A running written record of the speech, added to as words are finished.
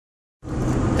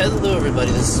Hello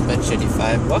everybody, this is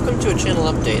Bench85. Welcome to a channel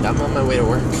update. I'm on my way to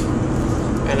work,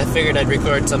 and I figured I'd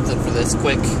record something for this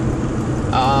quick.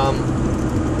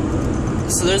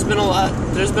 So there's been a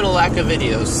lack of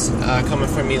videos coming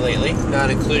from me lately, not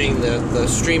including the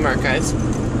stream archives.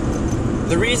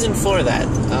 The reason for that,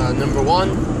 number one,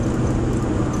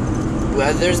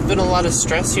 there's been a lot of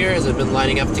stress here as I've been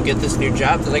lining up to get this new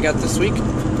job that I got this week,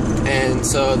 and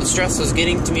so the stress was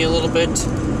getting to me a little bit,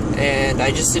 and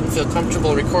I just didn't feel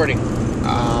comfortable recording.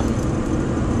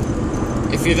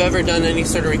 If you've ever done any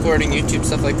sort of recording, YouTube,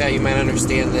 stuff like that, you might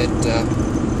understand that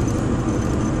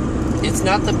it's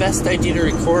not the best idea to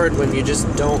record when you just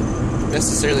don't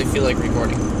necessarily feel like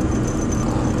recording.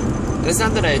 And it's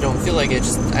not that I don't feel like it,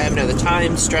 just I haven't had the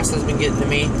time, stress has been getting to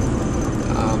me,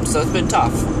 so it's been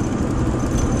tough.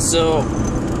 So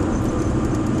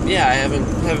yeah, I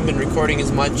haven't been recording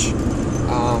as much.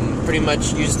 Pretty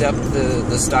much used up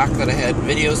the stock that I had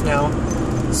videos now,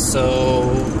 so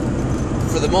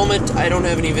for the moment I don't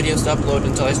have any videos to upload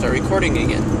until I start recording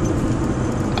again.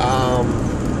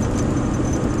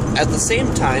 At the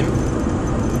same time,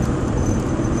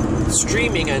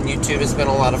 streaming on YouTube has been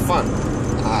a lot of fun.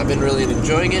 I've been really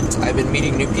enjoying it. I've been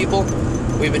meeting new people.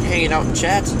 We've been hanging out and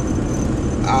chat.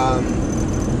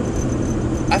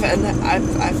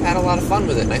 I've had a lot of fun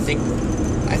with it, and I think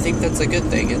that's a good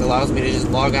thing. It allows me to just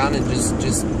log on and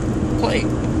just play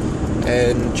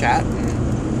and chat,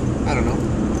 and I don't know.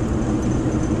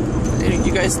 And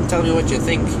you guys can tell me what you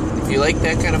think. If you like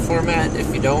that kind of format,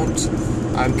 if you don't,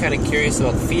 I'm kind of curious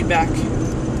about the feedback,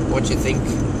 what you think.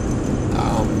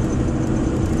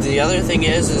 The other thing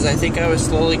is I think I was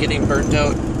slowly getting burnt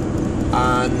out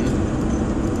on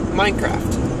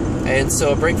Minecraft, and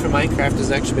so a break from Minecraft has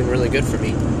actually been really good for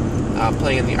me.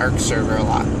 Playing in the Ark server a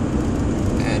lot.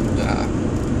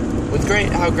 And with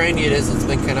how grindy it is, it's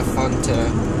been kind of fun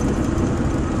to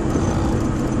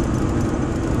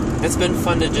it's been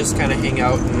fun to just kind of hang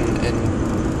out and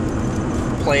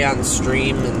play on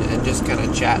stream and just kind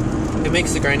of chat. It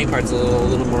makes the grinding parts a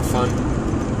little more fun,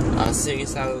 seeing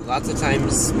as how lots of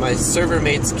times my server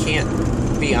mates can't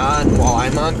be on while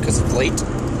I'm on because it's late,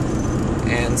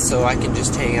 and so I can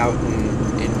just hang out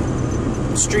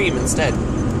and stream instead.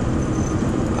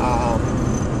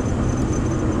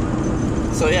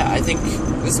 So yeah, I think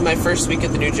this is my first week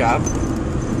at the new job.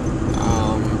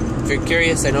 If you're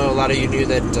curious, I know a lot of you knew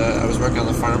that I was working on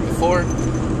the farm before.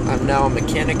 I'm now a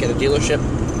mechanic at a dealership,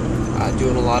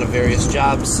 doing a lot of various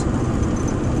jobs.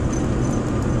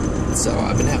 So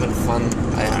I've been having fun.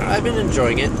 I've been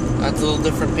enjoying it. It's a little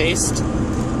different paced.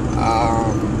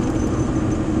 A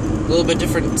little bit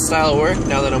different style of work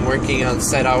now that I'm working on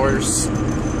set hours.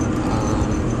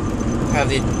 Have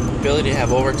the ability to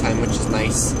have overtime, which is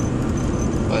nice.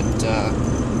 But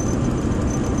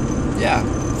yeah,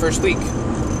 first week,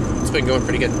 it's been going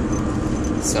pretty good.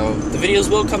 So the videos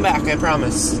will come back, I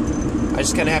promise. I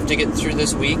just kind of have to get through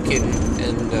this week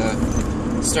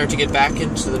and start to get back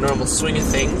into the normal swing of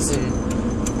things. And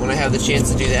when I have the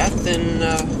chance to do that, then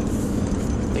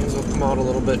things will come out a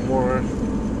little bit more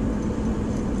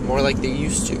like they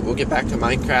used to. We'll get back to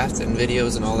Minecraft and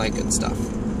videos and all that good stuff.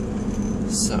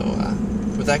 So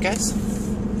with that, guys,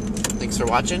 thanks for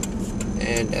watching.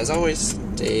 And as always,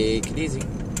 take it easy.